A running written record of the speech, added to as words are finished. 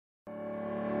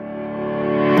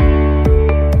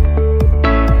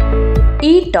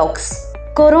Talks,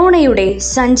 കൊറോണയുടെ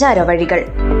സഞ്ചാര വഴികൾ.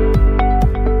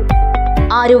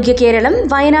 ആരോഗ്യ കേരളം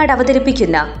വയനാട്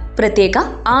അവതരിപ്പിക്കുന്ന പ്രത്യേക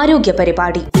ആരോഗ്യ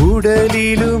പരിപാടി.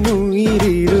 ഉടലിലും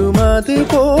ഉയിരിലും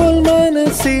അതുപോൽ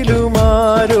മനസ്സിലും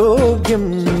ആരോഗ്യം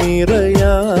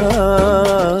നിറയായുസ്സിന്റെ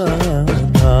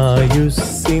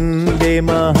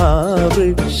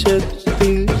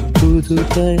മഹാവൃക്ഷത്തിൽ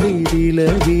പുതുതളിരില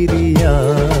വിരിയാ.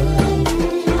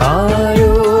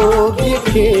 ആരോഗ്യ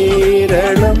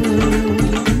കേരളം,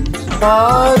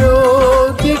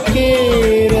 ആരോഗ്യ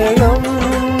കേരളം,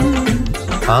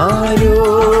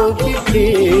 ആരോഗ്യ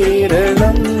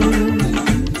കേരളം,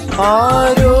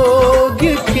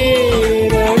 ആരോഗ്യ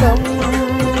കേരളം.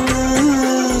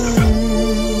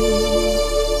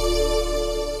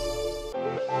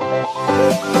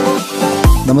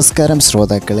 നമസ്കാരം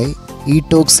ശ്രോതാക്കളെ, ഇ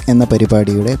ടോക്സ് എന്ന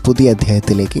പരിപാടിയുടെ പുതിയ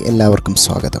അധ്യായത്തിലേക്ക് എല്ലാവർക്കും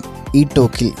സ്വാഗതം. ഈ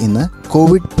ടോക്കിൽ ഇന്ന്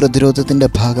കോവിഡ് പ്രതിരോധത്തിന്റെ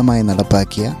ഭാഗമായി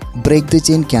നടപ്പാക്കിയ ബ്രേക്ക് ദി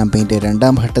ചെയിൻ ക്യാമ്പയിന്റെ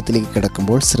 2ാം ഘട്ടത്തിലേക്ക്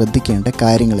കടക്കുമ്പോൾ ശ്രദ്ധിക്കേണ്ട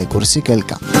കാര്യങ്ങളെക്കുറിച്ച്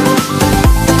കേൾക്കാം.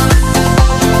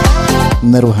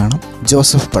 നിർവഹണം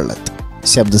ജോസഫ് പള്ളത്ത്,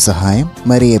 ശബ്ദസഹായം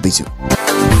മരിയ ബിജു.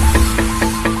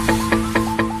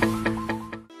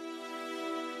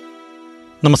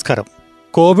 നമസ്കാരം.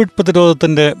 കോവിഡ്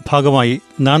പ്രതിരോധത്തിൻ്റെ ഭാഗമായി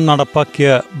നാം നടപ്പാക്കിയ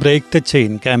ബ്രേക്ക് ദി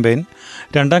ചെയിൻ ക്യാമ്പയിൻ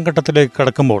 2ാം ഘട്ടത്തിലേക്ക്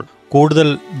കടക്കുമ്പോൾ കൂടുതൽ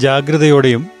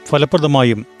ജാഗ്രതയോടെയും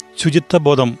ഫലപ്രദമായും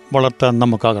ശുചിത്വബോധം വളർത്താൻ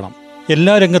നമുക്കാകണം.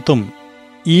 എല്ലാ രംഗത്തും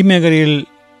ഈ മേഖലയിൽ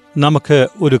നമുക്ക്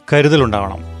ഒരു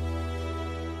കരുതലുണ്ടാകണം.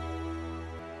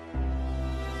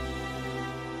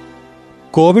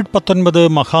 കോവിഡ്-19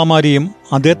 മഹാമാരിയും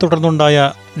അതേ തുടർന്നുണ്ടായ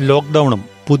ലോക്ക്ഡൗണും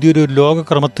പുതിയൊരു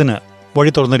ലോകക്രമത്തിന്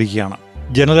വഴി തുറന്നിരിക്കുകയാണ്.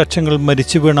 ജനലക്ഷങ്ങൾ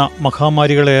മരിച്ചു വീണ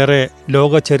മഹാമാരികളേറെ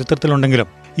ലോക ചരിത്രത്തിലുണ്ടെങ്കിലും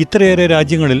ഇത്രയേറെ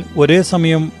രാജ്യങ്ങളിൽ ഒരേ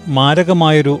സമയം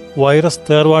മാരകമായൊരു വൈറസ്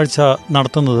തേർവാഴ്ച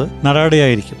നടത്തുന്നത്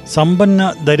നടാടെയായിരിക്കും. സമ്പന്ന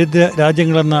ദരിദ്ര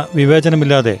രാജ്യങ്ങളെന്ന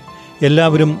വിവേചനമില്ലാതെ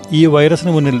എല്ലാവരും ഈ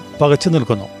വൈറസിന് മുന്നിൽ പകച്ചു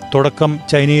നിൽക്കുന്നു. തുടക്കം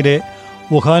ചൈനയിലെ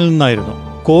വുഹാനിൽ നിന്നായിരുന്നു.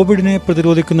 കോവിഡിനെ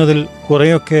പ്രതിരോധിക്കുന്നതിൽ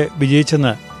കുറേയൊക്കെ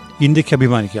വിജയിച്ചെന്ന് ഇന്ത്യക്ക്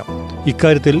അഭിമാനിക്കാം.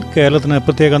 ഇക്കാര്യത്തിൽ കേരളത്തിന്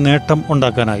പ്രത്യേക നേട്ടം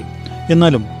ഉണ്ടാക്കാനായി.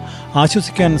 എന്നാലും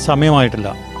ആശ്വസിക്കാൻ സമയമായിട്ടില്ല.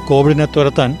 കോവിഡിനെ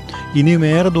തുരത്താൻ ഇനിയും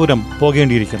ഏറെ ദൂരം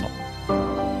പോകേണ്ടിയിരിക്കുന്നു.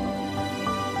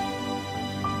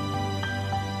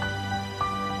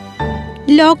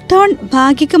 ലോക്ക്ഡൌൺ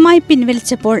ഭാഗികമായി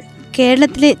പിൻവലിച്ചപ്പോൾ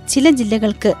കേരളത്തിലെ ചില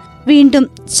ജില്ലകൾക്ക് വീണ്ടും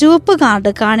ചുവപ്പ് കാർഡ്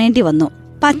കാണേണ്ടി വന്നു.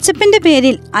 പച്ചപ്പിന്റെ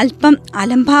പേരിൽ അല്പം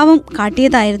അലംഭാവം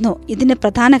കാട്ടിയതായിരുന്നു ഇതിന്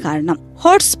പ്രധാന കാരണം.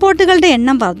 ഹോട്ട്സ്പോട്ടുകളുടെ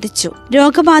എണ്ണം വർദ്ധിച്ചു.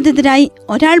 രോഗബാധിതരായി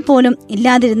ഒരാൾ പോലും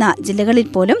ഇല്ലാതിരുന്ന ജില്ലകളിൽ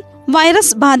പോലും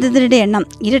വൈറസ് ബാധിതരുടെ എണ്ണം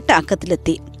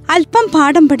ഇരട്ടക്കത്തിലെത്തി. അല്പം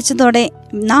പാഠം പഠിച്ചതോടെ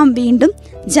നാം വീണ്ടും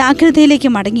ജാഗ്രതയിലേക്ക്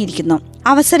മടങ്ങിയിരിക്കുന്നു.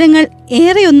 അവസരങ്ങൾ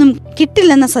ഏറെയൊന്നും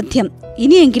കിട്ടില്ലെന്ന സത്യം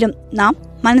ഇനിയെങ്കിലും നാം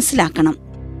മനസ്സിലാക്കണം.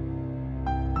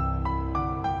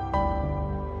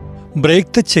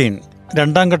 ബ്രേക്ക് ദി ചെയിൻ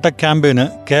 2ാം ഘട്ട ക്യാമ്പയിന്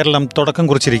കേരളം തുടക്കം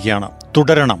കുറിച്ചിരിക്കുകയാണ്.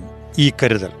 തുടരണം ഈ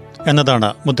കരുതൽ എന്നതാണ്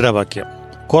മുദ്രാവാക്യം.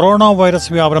 കൊറോണ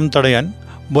വൈറസ് വ്യാപനം തടയാൻ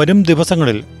വരും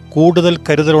ദിവസങ്ങളിൽ കൂടുതൽ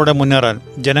കരുതലോടെ മുന്നേറാൻ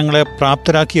ജനങ്ങളെ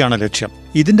പ്രാപ്തരാക്കിയാണ് ലക്ഷ്യം.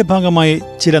 ഇതിന്റെ ഭാഗമായി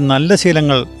ചില നല്ല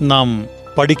ശീലങ്ങൾ നാം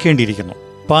പഠിക്കേണ്ടിയിരിക്കുന്നു,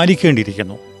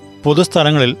 പാലിക്കേണ്ടിയിരിക്കുന്നു.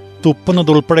 പൊതുസ്ഥലങ്ങളിൽ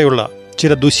തുപ്പുന്നതുൾപ്പെടെയുള്ള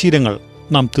ചില ദുശ്ശീലങ്ങൾ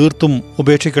നാം തീർത്തും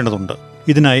ഉപേക്ഷിക്കേണ്ടതുണ്ട്.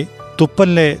 ഇതിനായി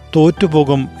തുപ്പല്ലേ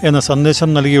തോറ്റുപോകും എന്ന സന്ദേശം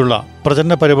നൽകിയുള്ള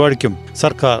പ്രചരണ പരിപാടിക്കും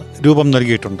സർക്കാർ രൂപം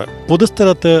നൽകിയിട്ടുണ്ട്.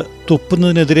 പൊതുസ്ഥലത്ത്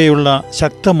തുപ്പുന്നതിനെതിരെയുള്ള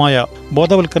ശക്തമായ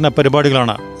ബോധവൽക്കരണ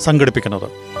പരിപാടികളാണ് സംഘടിപ്പിക്കുന്നത്.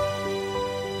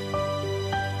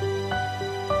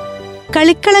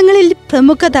 കളിക്കളങ്ങളിൽ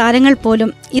പ്രമുഖ താരങ്ങൾ പോലും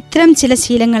ഇത്തരം ചില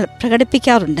ശീലങ്ങൾ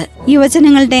പ്രകടിപ്പിക്കാറുണ്ട്.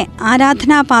 യുവജനങ്ങളുടെ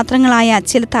ആരാധനാപാത്രങ്ങളായ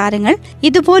ചില താരങ്ങൾ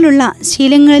ഇതുപോലുള്ള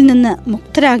ശീലങ്ങളിൽ നിന്ന്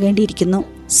മുക്തരാകേണ്ടിയിരിക്കുന്നു.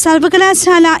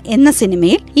 സർവകലാശാല എന്ന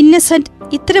സിനിമയിൽ ഇന്നസെന്റ്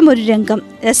ഇത്തരമൊരു രംഗം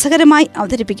രസകരമായി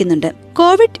അവതരിപ്പിക്കുന്നുണ്ട്.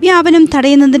 കോവിഡ് വ്യാപനം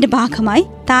തടയുന്നതിന്റെ ഭാഗമായി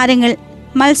താരങ്ങൾ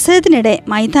മത്സരത്തിനിടെ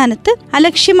മൈതാനത്ത്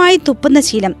അലക്ഷ്യമായി തുപ്പുന്ന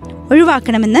ശീലം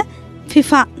ഒഴിവാക്കണമെന്ന്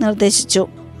ഫിഫ നിർദ്ദേശിച്ചു.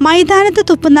 മൈതാനത്ത്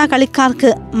തുപ്പുന്ന കളിക്കാർക്ക്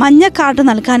മഞ്ഞ കാർഡ്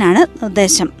നൽകാനാണ്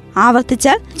നിർദ്ദേശം.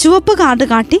 ആവർത്തിച്ചാൽ ചുവപ്പ് കാർഡ്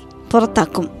കാട്ടി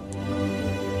പുറത്താക്കും.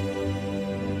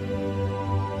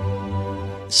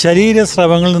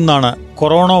 ശരീരസ്രവങ്ങളിൽ നിന്നാണ്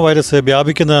കൊറോണ വൈറസ്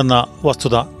വ്യാപിക്കുന്നതെന്ന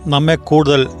വസ്തുത നമ്മെ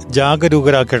കൂടുതൽ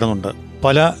ജാഗരൂകരാക്കേണ്ടതുണ്ട്.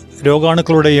 പല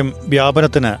രോഗാണുക്കളുടെയും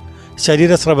വ്യാപനത്തിന്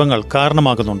ശരീരസ്രവങ്ങൾ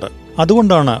കാരണമാകുന്നുണ്ട്.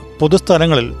 അതുകൊണ്ടാണ്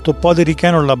പൊതുസ്ഥലങ്ങളിൽ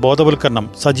തുപ്പാതിരിക്കാനുള്ള ബോധവൽക്കരണം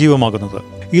സജീവമാകുന്നത്.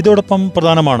 ഇതോടൊപ്പം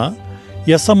പ്രധാനമാണ്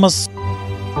SMS,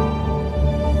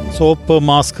 soap,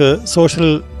 mask, social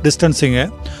distancing,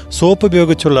 soap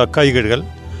ഉപയോഗിച്ചുള്ള കൈകഴുകൽ,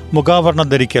 മുഖാവരണം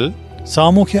ധരിക്കൽ,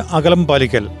 സാമൂഹ്യ അകലം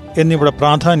പാലിക്കൽ എന്നിവയുടെ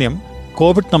പ്രാധാന്യം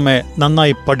കോവിഡ് നമ്മെ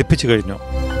നന്നായി പഠിപ്പിച്ചു കഴിഞ്ഞു.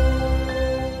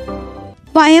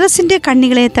 വൈറസിന്റെ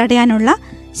കണ്ണികളെ തടയാനുള്ള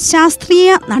ശാസ്ത്രീയ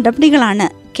നടപടികളാണ്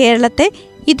കേരളത്തെ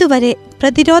ഇതുവരെ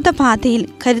പ്രതിരോധ പാതയിൽ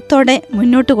കരുത്തോടെ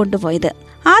മുന്നോട്ട് കൊണ്ടുപോയത്.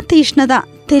 ആ തീഷ്ണത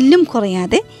തെല്ലും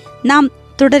കുറയാതെ നാം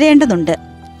തുടരേണ്ടതുണ്ട്.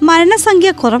 മരണസംഖ്യ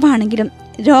കുറവാണെങ്കിലും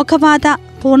രോഗബാധ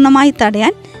പൂർണ്ണമായി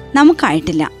തടയാൻ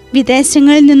നമുക്കായിട്ടില്ല.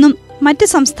 വിദേശങ്ങളിൽ നിന്നും മറ്റ്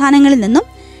സംസ്ഥാനങ്ങളിൽ നിന്നും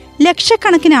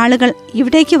ലക്ഷക്കണക്കിന് ആളുകൾ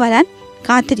ഇവിടേക്ക് വരാൻ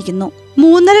കാത്തിരിക്കുന്നു.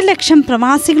 3.5 ലക്ഷം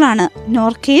പ്രവാസികളാണ്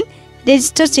നോർക്കയിൽ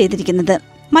രജിസ്റ്റർ ചെയ്തിരിക്കുന്നത്.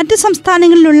 മറ്റ്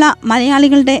സംസ്ഥാനങ്ങളിലുള്ള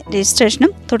മലയാളികളുടെ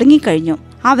രജിസ്ട്രേഷനും തുടങ്ങിക്കഴിഞ്ഞു.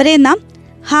 അവരെ നാം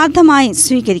ഹാർദമായി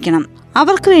സ്വീകരിക്കണം.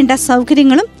 അവർക്ക് വേണ്ട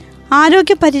സൗകര്യങ്ങളും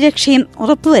ആരോഗ്യ പരിരക്ഷയും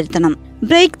ഉറപ്പുവരുത്തണം.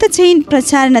 ബ്രേക്ക് ദ ചെയിൻ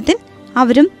പ്രചാരണത്തിൽ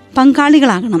അവരും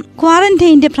പങ്കാളികളാകണം.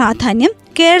 ക്വാറന്റൈന്റെ പ്രാധാന്യം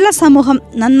കേരള സമൂഹം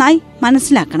നന്നായി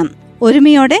മനസ്സിലാക്കണം.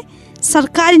 ഒരുമയോടെ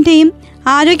സർക്കാരിന്റെയും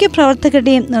ആരോഗ്യ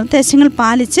പ്രവർത്തകരുടെയും നിർദ്ദേശങ്ങൾ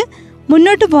പാലിച്ച്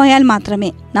മുന്നോട്ടു പോയാൽ മാത്രമേ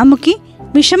നമുക്ക്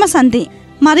വിഷമസന്ധി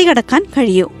മറികടക്കാൻ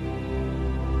കഴിയൂ.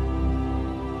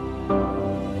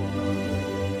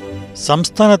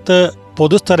 സംസ്ഥാനത്ത്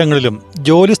പൊതുസ്ഥലങ്ങളിലും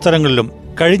ജോലി സ്ഥലങ്ങളിലും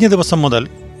കഴിഞ്ഞ ദിവസം മുതൽ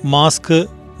മാസ്ക്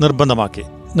നിർബന്ധമാക്കി.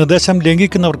 നിർദ്ദേശം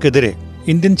ലംഘിക്കുന്നവർക്കെതിരെ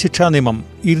ഇന്ത്യൻ ശിക്ഷാ നിയമം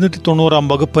 290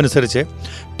 വകുപ്പനുസരിച്ച്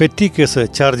പെറ്റി കേസ്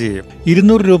ചാർജ് ചെയ്യും.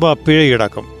 200 രൂപ പിഴ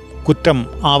ഈടാക്കും. കുറ്റം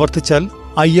ആവർത്തിച്ചാൽ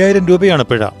 5000 രൂപയാണ്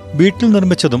പിഴ. വീട്ടിൽ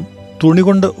നിർമ്മിച്ചതും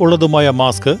തുണികൊണ്ട് ഉള്ളതുമായ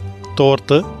മാസ്ക്,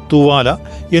 തോർത്ത്, തൂവാല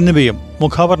എന്നിവയും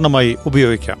മുഖാവരണമായി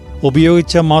ഉപയോഗിക്കാം.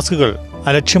 ഉപയോഗിച്ച മാസ്കുകൾ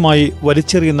അലക്ഷ്യമായി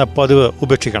വലിച്ചെറിയുന്ന പതിവ്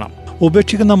ഉപേക്ഷിക്കണം.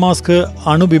 ഉപേക്ഷിക്കുന്ന മാസ്ക്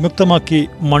അണുവിമുക്തമാക്കി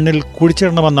മണ്ണിൽ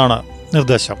കുഴിച്ചിടണമെന്നാണ്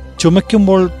നിർദ്ദേശം.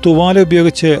 ചുമയ്ക്കുമ്പോൾ തുവാല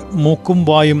ഉപയോഗിച്ച് മൂക്കും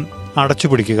വായും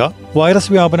അടച്ചുപിടിക്കുക.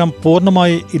 വൈറസ് വ്യാപനം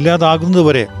പൂർണ്ണമായി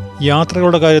ഇല്ലാതാകുന്നതുവരെ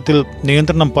യാത്രകളുടെ കാര്യത്തിൽ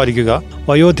നിയന്ത്രണം പാലിക്കുക.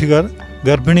 വയോധികർ,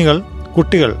 ഗർഭിണികൾ,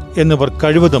 കുട്ടികൾ എന്നിവർ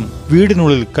കഴിവതും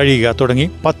വീടിനുള്ളിൽ കഴിയുക തുടങ്ങി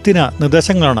 10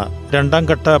 നിർദ്ദേശങ്ങളാണ് 2ാം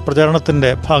ഘട്ട പ്രചാരണത്തിന്റെ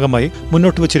ഭാഗമായി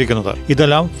മുന്നോട്ട് വച്ചിരിക്കുന്നത്.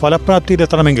 ഇതെല്ലാം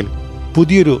ഫലപ്രാപ്തിയിലെത്തണമെങ്കിൽ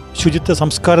പുതിയൊരു ശുചിത്വ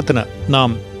സംസ്കാരത്തിന് നാം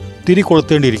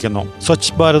തിരികൊളുത്തേണ്ടിയിരിക്കുന്നു.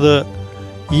 സ്വച്ഛ് ഭാരത്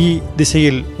ഈ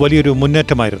ദിശയിൽ വലിയൊരു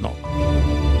മുന്നേറ്റമായിരുന്നു.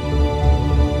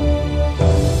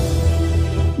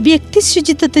 വ്യക്തി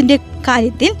ശുചിത്വത്തിന്റെ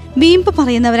കാര്യത്തിൽ വീമ്പ്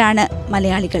പറയുന്നവരാണ്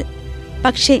മലയാളികൾ.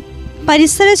 പക്ഷേ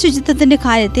പരിസര ശുചിത്വത്തിന്റെ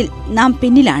കാര്യത്തിൽ നാം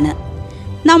പിന്നിലാണ്.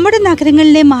 നമ്മുടെ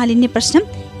നഗരങ്ങളിലെ മാലിന്യ പ്രശ്നം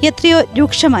എത്രയോ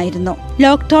രൂക്ഷമായിരുന്നു.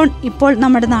 ലോക്ക്ഡൌൺ ഇപ്പോൾ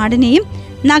നമ്മുടെ നാടിനെയും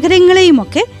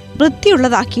നഗരങ്ങളെയുമൊക്കെ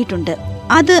വൃത്തിയുള്ളതാക്കിയിട്ടുണ്ട്.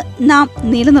 അത് നാം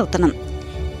നിലനിർത്തണം.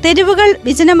 തെരുവുകൾ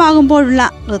വിജനമാകുമ്പോഴുള്ള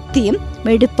വൃത്തിയും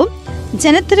വെടിപ്പും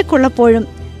ജനത്തിരക്കുള്ളപ്പോഴും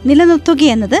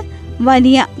നിലനിർത്തുകയെന്നത്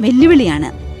വലിയ വെല്ലുവിളിയാണ്.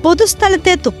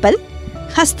 പൊതുസ്ഥലത്തെ തുപ്പൽ,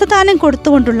 ഹസ്തദാനം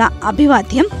കൊടുത്തുകൊണ്ടുള്ള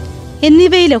അഭിവാദ്യം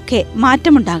എന്നിവയിലൊക്കെ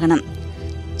മാറ്റമുണ്ടാകണം.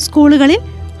 സ്കൂളുകളിൽ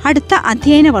അടുത്ത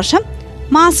അധ്യയന വർഷം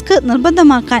മാസ്ക്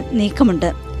നിർബന്ധമാക്കാൻ നീക്കമുണ്ട്.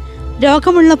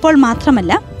 രോഗമുള്ളപ്പോൾ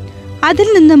മാത്രമല്ല, അതിൽ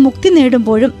നിന്ന് മുക്തി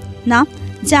നേടുമ്പോഴും നാം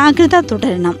ജാഗ്രത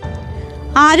തുടരണം.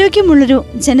 ആരോഗ്യമുള്ളൊരു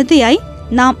ജനതയായി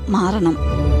നാം മാറണം.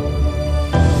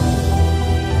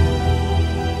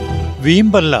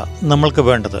 വീമ്പല്ല നമ്മൾക്ക്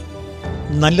വേണ്ടത്.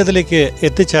 നല്ലതിലേക്ക്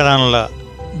എത്തിച്ചേരാനുള്ള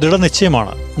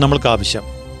ദൃഢനിശ്ചയമാണ് നമ്മൾക്ക് ആവശ്യം.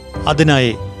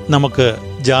 അതിനായി നമുക്ക്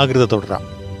ജാഗ്രത തുടരാം.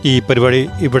 ഈ പരിപാടി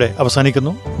ഇവിടെ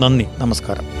അവസാനിക്കുന്നു. നന്ദി,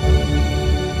 നമസ്കാരം.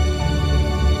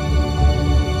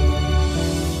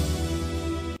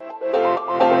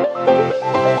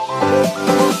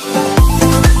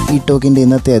 ഈ ടോക്കിൻ്റെ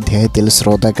ഇന്നത്തെ അധ്യായത്തിൽ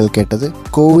ശ്രോതാക്കൾ കേട്ടത്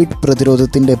കോവിഡ്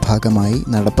പ്രതിരോധത്തിൻ്റെ ഭാഗമായി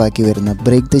നടപ്പാക്കി വരുന്ന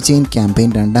ബ്രേക്ക് ദ ചെയിൻ ക്യാമ്പയിൻ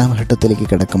 2ാം ഘട്ടത്തിലേക്ക്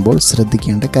കടക്കുമ്പോൾ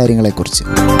ശ്രദ്ധിക്കേണ്ട കാര്യങ്ങളെക്കുറിച്ച്.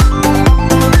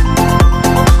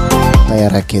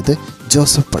 തയ്യാറാക്കിയത്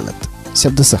ജോസഫ് പള്ളത്ത്,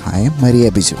 ശബ്ദസഹായം മരിയ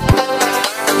ബിജു.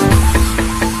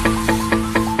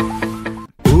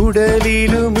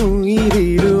 ഉടലിലും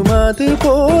ഉയിരിലും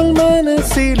അതുപോൽ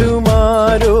മനസ്സിലും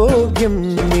ആരോഗ്യം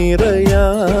നിറയായുസ്സിന്റെ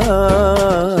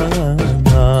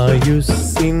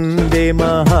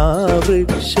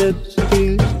മഹാവൃക്ഷത്തിൽ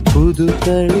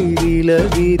പുതുതളിരില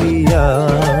വിരിയാ.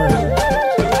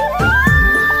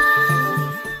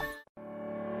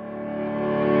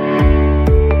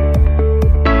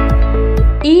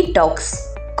 ഈ ടോക്സ്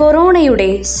കൊറോണയുടെ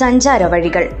സഞ്ചാര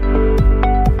വഴികൾ.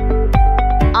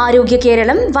 ആരോഗ്യ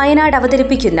കേരളം വയനാട്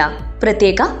അവതരിപ്പിക്കുന്ന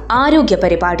പ്രത്യേക ആരോഗ്യ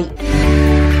പരിപാടി.